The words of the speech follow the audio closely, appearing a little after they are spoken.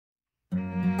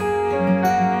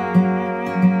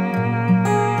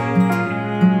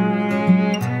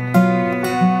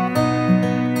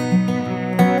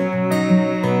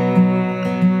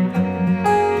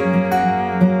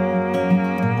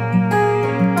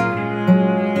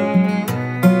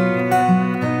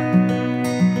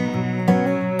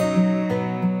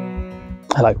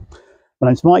My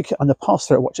name's Mike. I'm the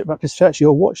pastor at Watch It Baptist Church.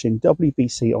 You're watching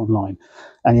WBC Online,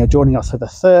 and you're joining us for the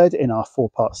third in our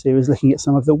four-part series looking at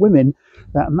some of the women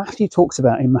that Matthew talks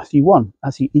about in Matthew 1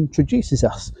 as he introduces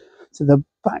us to the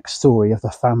backstory of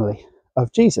the family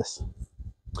of Jesus.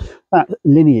 That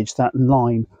lineage, that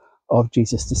line of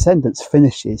Jesus' descendants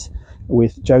finishes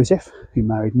with Joseph, who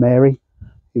married Mary,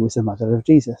 who was the mother of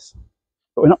Jesus.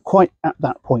 But we're not quite at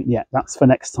that point yet. That's for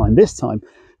next time. This time,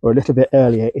 we're a little bit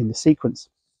earlier in the sequence.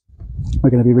 We're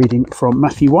going to be reading from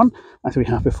Matthew 1, as we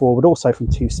have before, but also from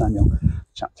 2 Samuel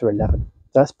chapter 11.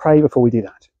 Let's pray before we do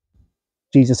that.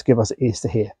 Jesus, give us ears to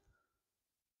hear.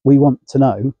 We want to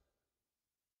know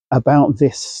about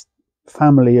this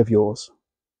family of yours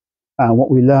and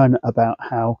what we learn about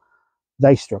how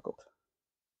they struggled.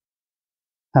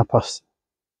 Help us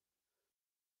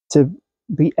to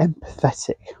be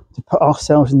empathetic, to put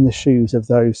ourselves in the shoes of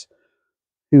those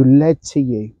who led to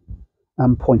you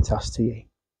and point us to you.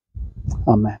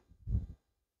 Amen.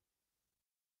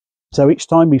 So each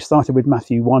time we've started with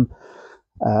Matthew 1,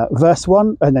 verse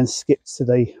 1, and then skipped to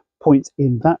the point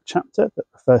in that chapter that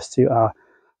refers to our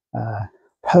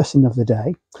person of the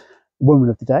day, woman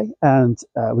of the day, and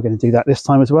we're going to do that this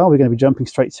time as well. We're going to be jumping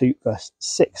straight to verse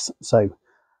 6. So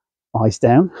eyes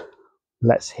down,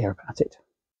 let's hear about it.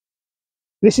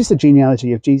 This is the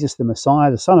genealogy of Jesus the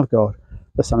Messiah, the Son of God,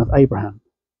 the son of Abraham.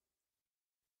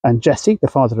 And Jesse, the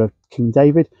father of King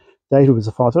David. David was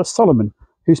the father of Solomon,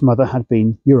 whose mother had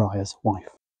been Uriah's wife.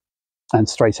 And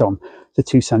straight on to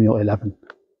 2 Samuel 11.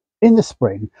 In the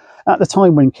spring, at the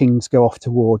time when kings go off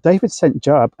to war, David sent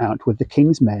Joab out with the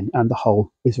king's men and the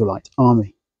whole Israelite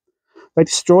army. They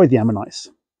destroyed the Ammonites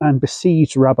and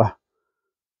besieged Rabbah,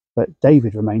 but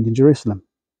David remained in Jerusalem.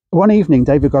 One evening,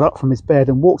 David got up from his bed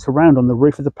and walked around on the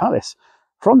roof of the palace.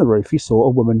 From the roof, he saw a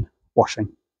woman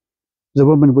washing. The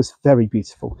woman was very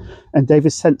beautiful, and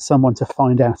David sent someone to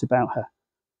find out about her.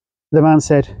 The man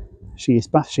said, "She is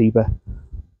Bathsheba,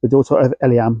 the daughter of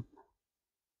Eliam,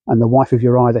 and the wife of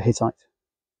Uriah the Hittite."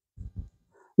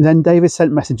 Then David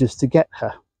sent messengers to get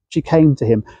her. She came to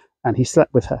him, and he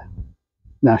slept with her.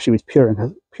 Now she was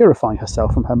purifying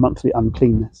herself from her monthly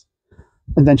uncleanness.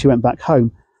 And then she went back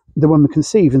home. The woman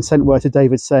conceived and sent word to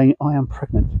David, saying, "I am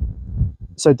pregnant."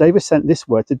 So David sent this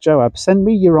word to Joab, "Send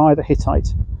me Uriah the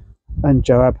Hittite." And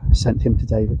Joab sent him to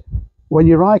David. When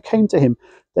Uriah came to him,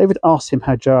 David asked him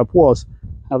how Joab was,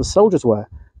 how the soldiers were,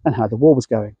 and how the war was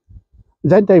going.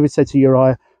 Then David said to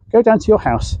Uriah, "Go down to your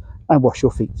house and wash your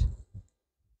feet."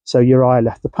 So Uriah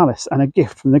left the palace, and a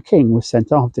gift from the king was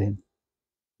sent after him.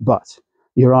 But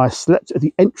Uriah slept at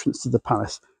the entrance to the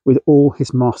palace with all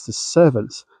his master's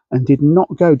servants, and did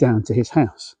not go down to his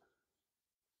house.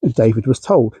 David was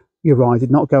told Uriah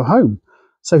did not go home.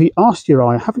 So he asked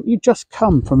Uriah, "Haven't you just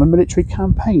come from a military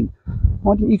campaign?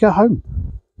 Why didn't you go home?"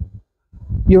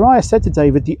 Uriah said to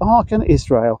David, "The ark and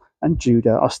Israel and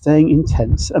Judah are staying in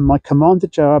tents, and my commander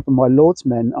Joab and my lord's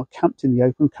men are camped in the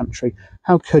open country.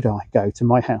 How could I go to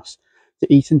my house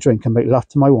to eat and drink and make love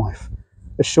to my wife?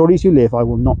 As surely as you live, I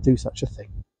will not do such a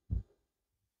thing."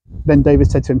 Then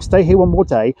David said to him, "Stay here one more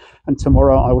day, and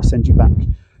tomorrow I will send you back."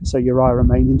 So Uriah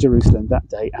remained in Jerusalem that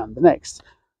day and the next.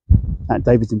 At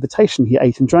David's invitation, he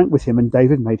ate and drank with him, and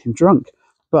David made him drunk.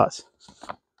 But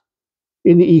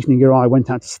in the evening, Uriah went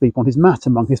out to sleep on his mat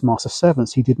among his master's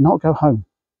servants. He did not go home.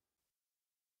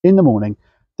 In the morning,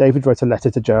 David wrote a letter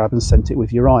to Joab and sent it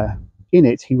with Uriah. In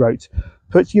it, he wrote,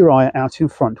 "Put Uriah out in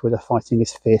front where the fighting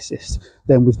is fiercest,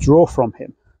 then withdraw from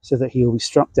him, so that he will be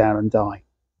struck down and die."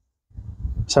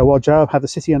 So while Joab had the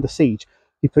city under siege,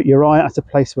 he put Uriah at a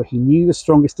place where he knew the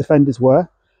strongest defenders were.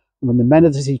 And when the men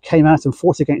of the city came out and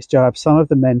fought against Joab, some of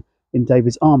the men in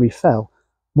David's army fell.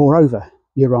 Moreover,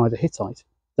 Uriah the Hittite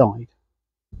died.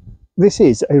 This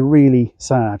is a really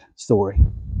sad story.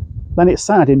 And it's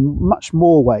sad in much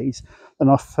more ways than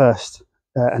our first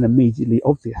and immediately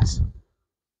obvious.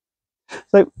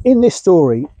 So in this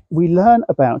story, we learn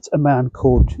about a man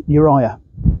called Uriah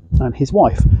and his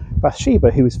wife,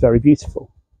 Bathsheba, who was very beautiful.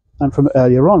 And from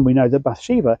earlier on, we know that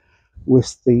Bathsheba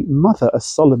was the mother of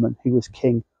Solomon, who was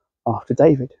king after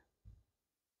David.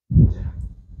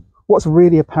 What's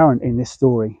really apparent in this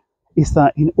story is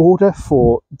that in order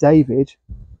for David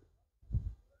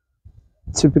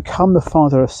to become the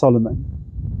father of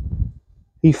Solomon,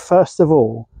 he first of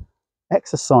all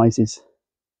exercises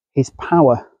his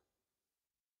power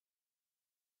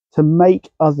to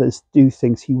make others do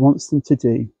things he wants them to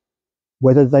do,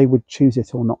 whether they would choose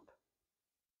it or not.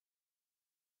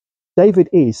 David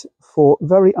is, for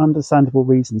very understandable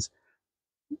reasons,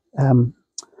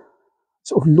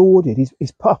 sort of lauded.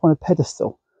 He's put up on a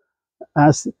pedestal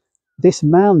as this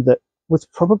man that was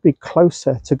probably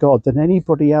closer to God than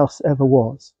anybody else ever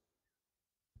was.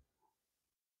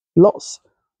 Lots,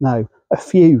 no, a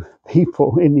few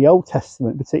people in the Old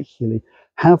Testament particularly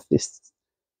have this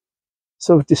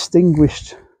sort of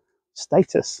distinguished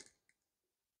status.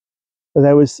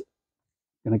 There was,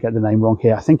 I'm going to get the name wrong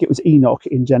here, I think it was Enoch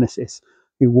in Genesis,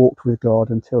 who walked with God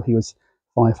until he was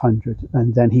 500,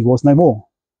 and then he was no more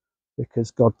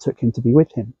because God took him to be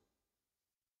with him.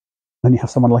 Then you have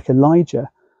someone like Elijah,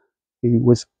 who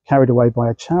was carried away by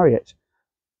a chariot.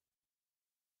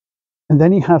 And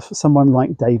then you have someone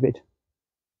like David.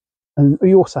 And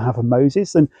you also have a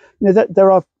Moses. And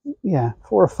there are 4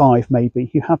 or 5 maybe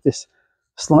who have this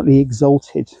slightly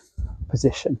exalted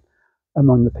position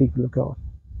among the people of God.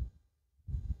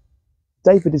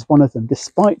 David is one of them,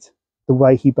 despite the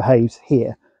way he behaves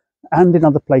here and in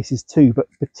other places too, but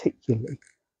particularly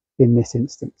in this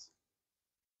instance.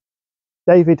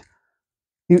 David,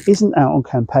 who isn't out on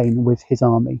campaign with his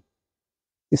army,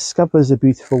 discovers a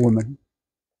beautiful woman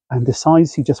and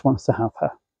decides he just wants to have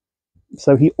her.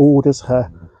 So he orders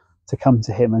her to come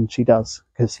to him, and she does,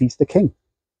 because he's the king.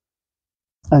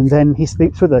 And then he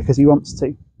sleeps with her because he wants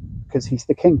to, because he's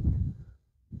the king.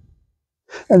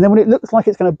 And then when it looks like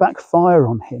it's going to backfire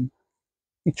on him,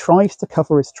 he tries to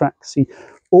cover his tracks. He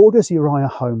orders Uriah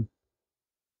home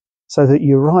so that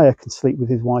Uriah can sleep with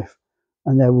his wife,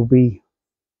 and it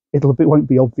won't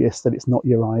be obvious that it's not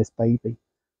Uriah's baby.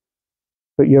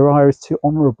 But Uriah is too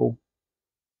honourable,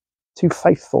 too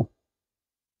faithful,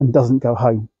 and doesn't go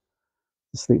home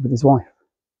to sleep with his wife.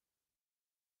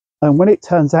 And when it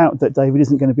turns out that David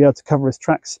isn't going to be able to cover his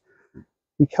tracks,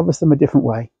 he covers them a different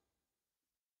way.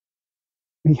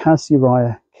 He has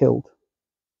Uriah killed.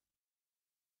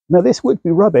 Now, this would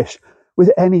be rubbish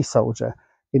with any soldier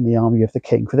in the army of the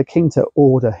king, for the king to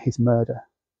order his murder.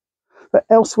 But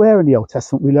elsewhere in the Old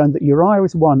Testament, we learn that Uriah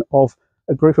is one of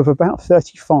a group of about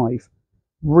 35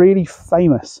 really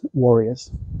famous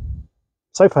warriors.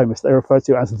 So famous they're referred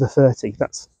to as the 30.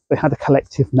 They had a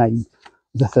collective name,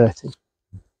 the 30.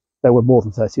 There were more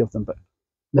than 30 of them, but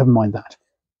never mind that.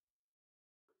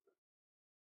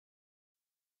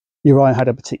 Uriah had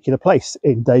a particular place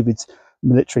in David's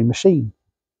military machine.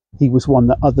 He was one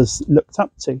that others looked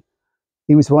up to.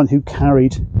 He was one who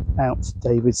carried out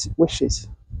David's wishes.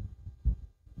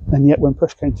 And yet when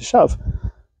push came to shove,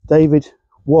 David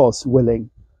was willing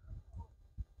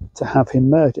to have him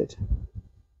murdered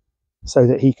so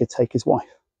that he could take his wife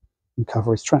and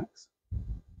cover his tracks.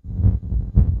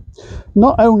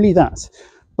 Not only that,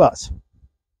 but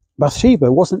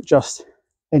Bathsheba wasn't just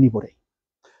anybody.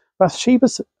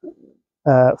 Bathsheba's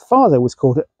father was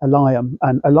called Eliam,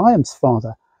 and Eliam's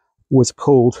father was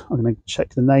called, I'm going to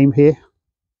check the name here,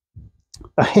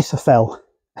 Ahithophel.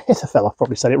 Ahithophel, I've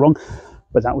probably said it wrong,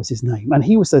 but that was his name. And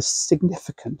he was a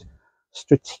significant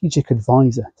strategic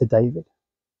advisor to David.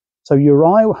 So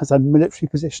Uriah has a military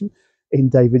position in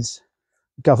David's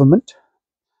government,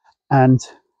 and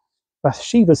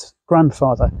Bathsheba's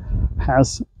grandfather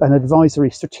has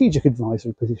an strategic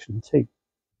advisory position too.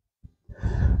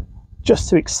 Just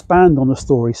to expand on the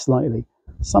story slightly,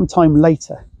 sometime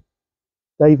later,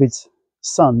 David's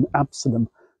son Absalom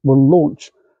will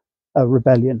launch a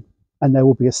rebellion, and there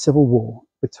will be a civil war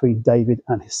between David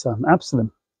and his son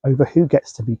Absalom over who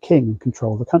gets to be king and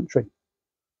control the country.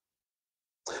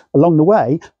 Along the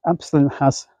way, Absalom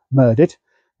has murdered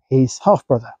his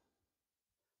half-brother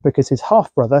because his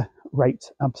half-brother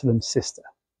raped Absalom's sister.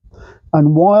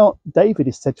 And while David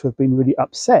is said to have been really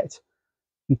upset,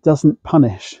 he doesn't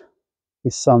punish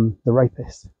his son, the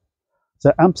rapist.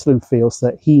 So Absalom feels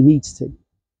that he needs to.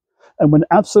 And when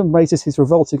Absalom raises his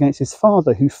revolt against his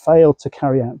father, who failed to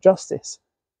carry out justice,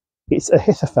 it's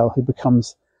Ahithophel who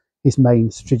becomes his main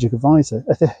strategic advisor.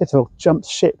 Ahithophel jumps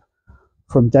ship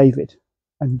from David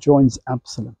and joins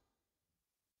Absalom.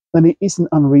 And it isn't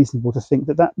unreasonable to think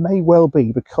that that may well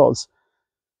be because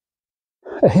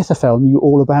Ahithophel knew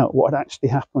all about what had actually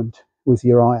happened with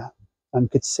Uriah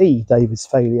and could see David's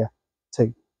failure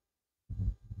too.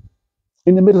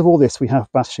 In the middle of all this, we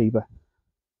have Bathsheba.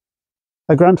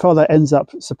 Her grandfather ends up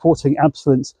supporting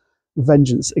Absalom's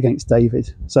vengeance against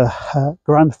David. So her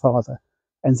grandfather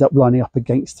ends up lining up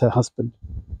against her husband.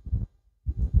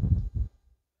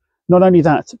 Not only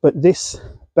that, but this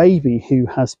baby who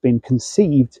has been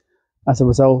conceived as a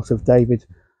result of David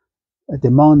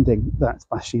demanding that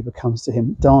Bathsheba comes to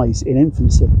him dies in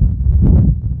infancy.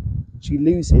 She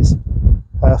loses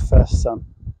her first son.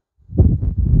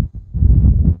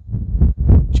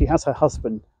 She has her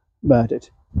husband murdered.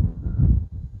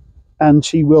 And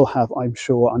she will have, I'm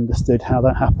sure, understood how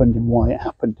that happened and why it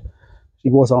happened. She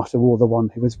was, after all, the one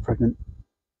who was pregnant.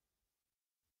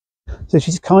 So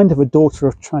she's kind of a daughter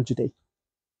of tragedy.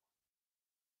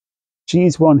 She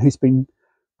is one who's been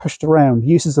pushed around,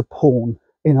 used as a pawn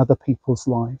in other people's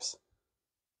lives.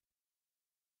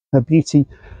 Her beauty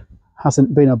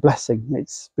hasn't been a blessing,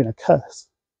 it's been a curse.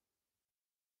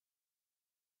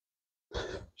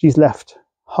 She's left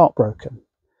heartbroken,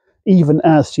 even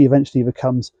as she eventually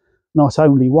becomes not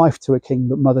only wife to a king,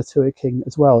 but mother to a king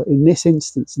as well. In this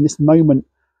instance, in this moment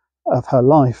of her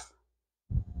life,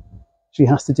 she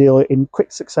has to deal in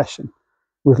quick succession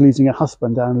with losing a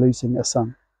husband and losing a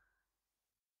son.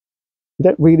 We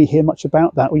don't really hear much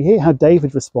about that. We hear how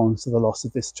David responds to the loss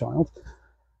of this child,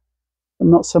 but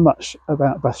not so much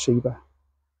about Bathsheba.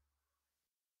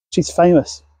 She's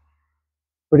famous,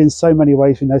 but in so many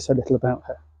ways we know so little about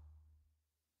her.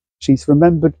 She's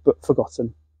remembered but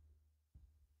forgotten.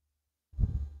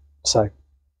 So,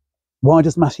 why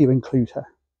does Matthew include her?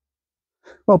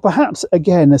 Well, perhaps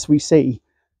again, as we see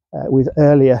with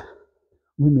earlier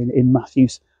women in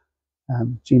Matthew's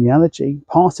genealogy,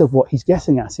 part of what he's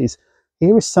getting at is,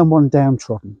 here is someone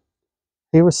downtrodden.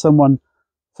 Here is someone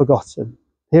forgotten.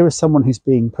 Here is someone who's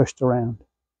being pushed around.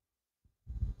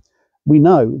 We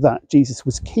know that Jesus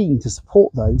was keen to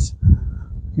support those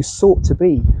who sought to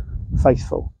be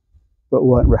faithful but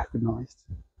weren't recognised,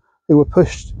 who were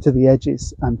pushed to the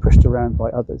edges and pushed around by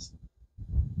others.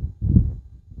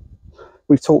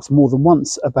 We've talked more than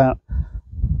once about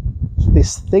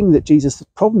this thing that the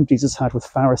problem Jesus had with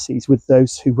Pharisees, with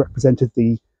those who represented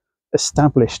the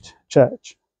established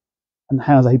church, and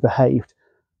how they behaved,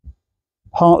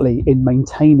 partly in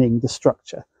maintaining the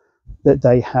structure that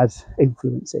they had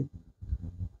influence in,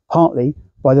 partly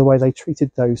by the way they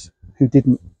treated those who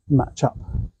didn't match up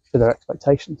to their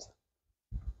expectations.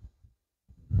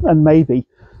 And maybe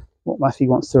what Matthew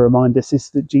wants to remind us is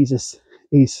that Jesus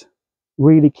is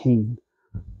really keen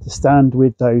to stand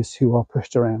with those who are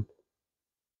pushed around,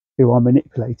 who are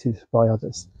manipulated by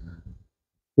others,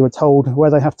 who are told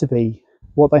where they have to be,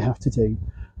 what they have to do,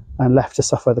 and left to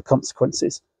suffer the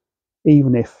consequences,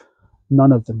 even if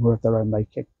none of them were of their own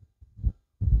making.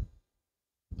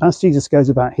 As Jesus goes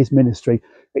about his ministry,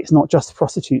 it's not just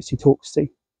prostitutes he talks to,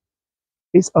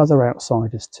 it's other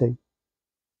outsiders too.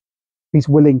 He's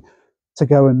willing to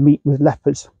go and meet with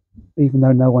lepers, even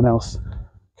though no one else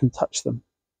can touch them.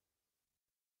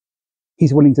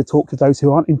 He's willing to talk to those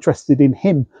who aren't interested in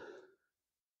him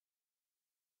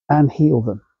and heal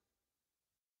them.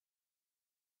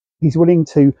 He's willing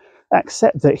to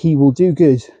accept that he will do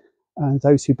good and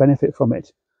those who benefit from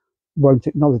it won't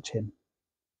acknowledge him.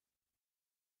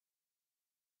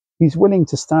 He's willing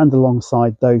to stand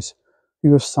alongside those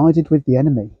who have sided with the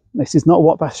enemy. This is not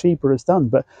what Bathsheba has done,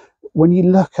 but when you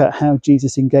look at how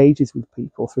Jesus engages with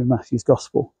people through Matthew's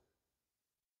gospel,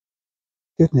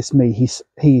 goodness me,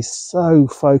 he's so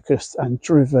focused and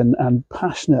driven and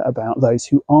passionate about those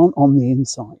who aren't on the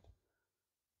inside.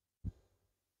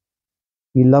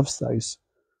 He loves those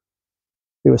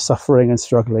who are suffering and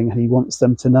struggling, and he wants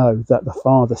them to know that the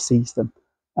Father sees them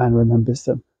and remembers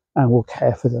them and will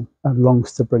care for them and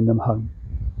longs to bring them home.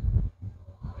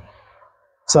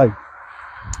 So,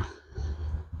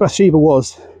 Bathsheba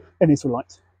was an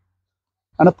Israelite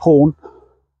and a pawn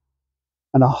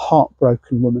and a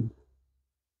heartbroken woman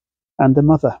and a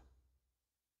mother.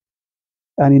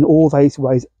 And in all those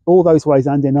ways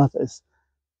and in others,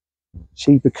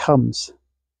 she becomes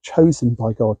chosen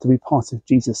by God to be part of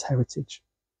Jesus' heritage.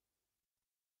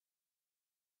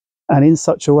 And in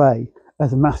such a way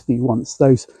as Matthew wants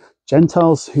those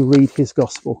Gentiles who read his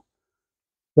gospel,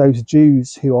 those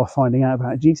Jews who are finding out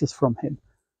about Jesus from him,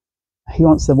 he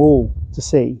wants them all to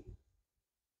see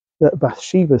that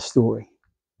Bathsheba's story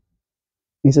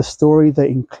is a story that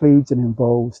includes and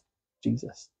involves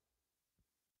Jesus.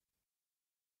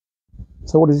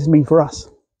 So what does this mean for us?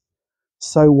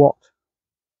 So what?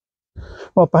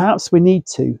 Well, perhaps we need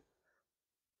to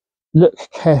look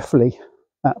carefully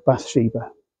at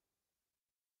Bathsheba.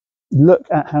 Look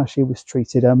at how she was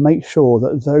treated and make sure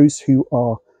that those who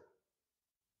are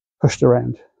pushed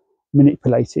around,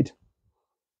 manipulated,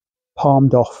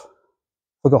 palmed off,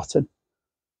 forgotten,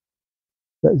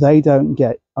 that they don't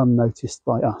get unnoticed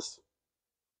by us.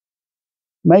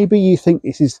 Maybe you think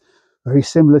this is very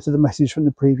similar to the message from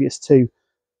the previous two.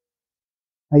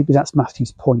 Maybe that's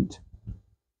Matthew's point.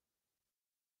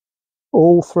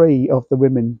 All four of the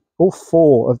women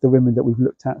that we've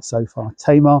looked at so far,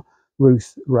 Tamar,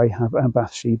 Ruth, Rahab, and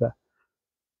Bathsheba,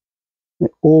 they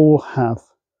all have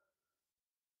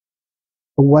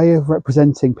a way of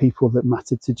representing people that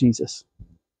mattered to Jesus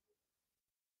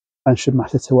and should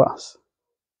matter to us.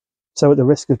 So at the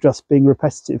risk of just being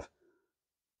repetitive,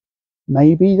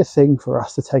 maybe the thing for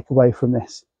us to take away from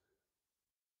this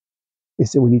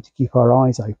is that we need to keep our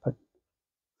eyes open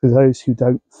for those who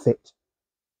don't fit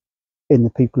in the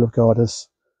people of God as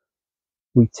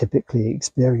we typically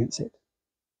experience it.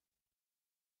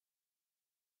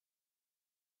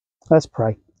 Let's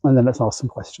pray, and then let's ask some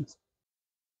questions.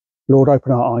 Lord,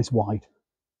 open our eyes wide.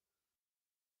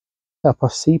 Help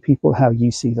us see people how you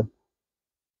see them.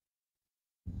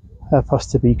 Help us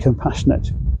to be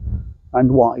compassionate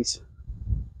and wise,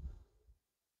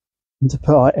 and to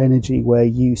put our energy where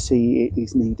you see it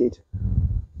is needed,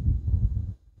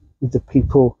 with the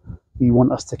people you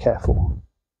want us to care for.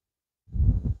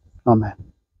 Amen.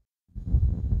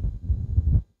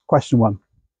 Question 1.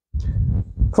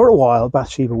 For a while,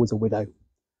 Bathsheba was a widow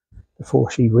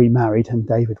before she remarried and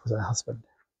David was her husband.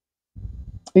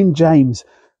 In James,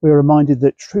 we are reminded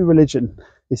that true religion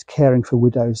is caring for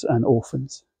widows and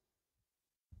orphans.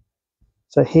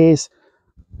 So here's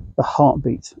the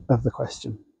heartbeat of the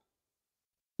question.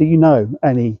 Do you know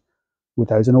any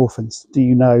widows and orphans? Do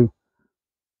you know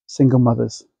single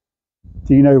mothers?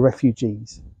 Do you know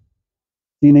refugees?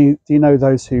 Do you know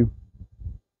those who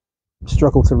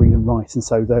struggle to read and write, and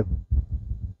so they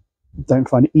don't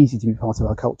find it easy to be part of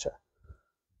our culture?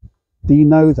 Do you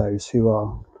know those who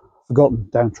are forgotten,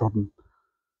 downtrodden,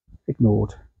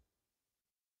 ignored?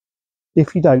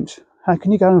 If you don't, how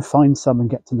can you go and find some and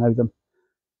get to know them?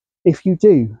 If you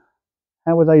do,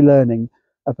 how are they learning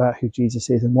about who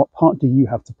Jesus is, and what part do you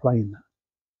have to play in that?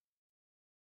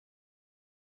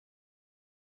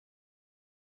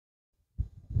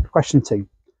 Question 2.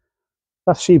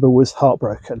 Bathsheba was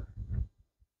heartbroken.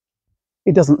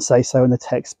 It doesn't say so in the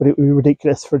text, but it would be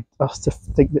ridiculous for us to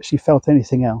think that she felt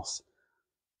anything else.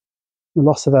 The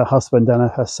loss of her husband and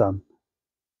of her son.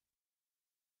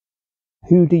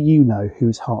 Who do you know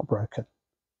who's heartbroken?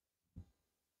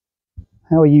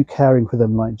 How are you caring for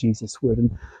them like Jesus would?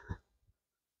 And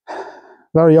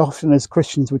very often as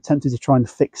Christians we're tempted to try and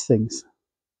fix things.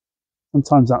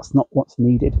 Sometimes that's not what's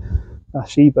needed.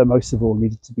 Bathsheba most of all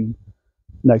needed to be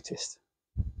noticed,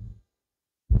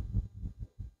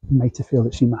 made to feel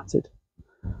that she mattered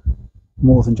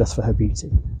more than just for her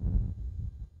beauty.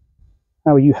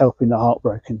 How are you helping the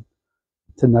heartbroken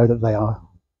to know that they are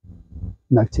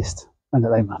noticed and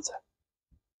that they matter?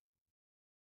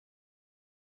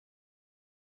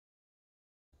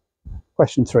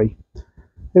 Question 3.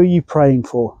 Who are you praying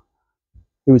for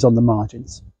who is on the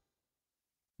margins?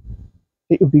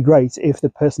 It would be great if the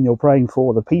person you're praying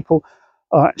for, the people,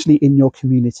 are actually in your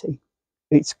community.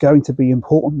 It's going to be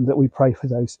important that we pray for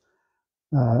those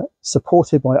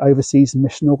supported by overseas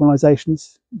mission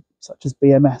organisations such as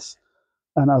BMS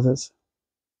and others.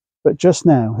 But just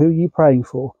now, who are you praying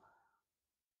for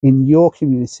in your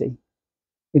community,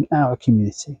 in our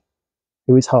community,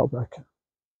 who is heartbroken?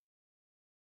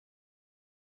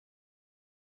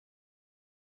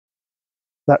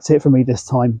 That's it for me this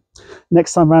time.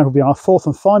 Next time round will be our 4th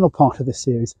and final part of this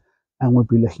series, and we'll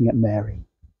be looking at Mary.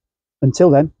 Until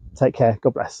then, take care.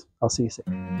 God bless. I'll see you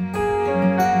soon.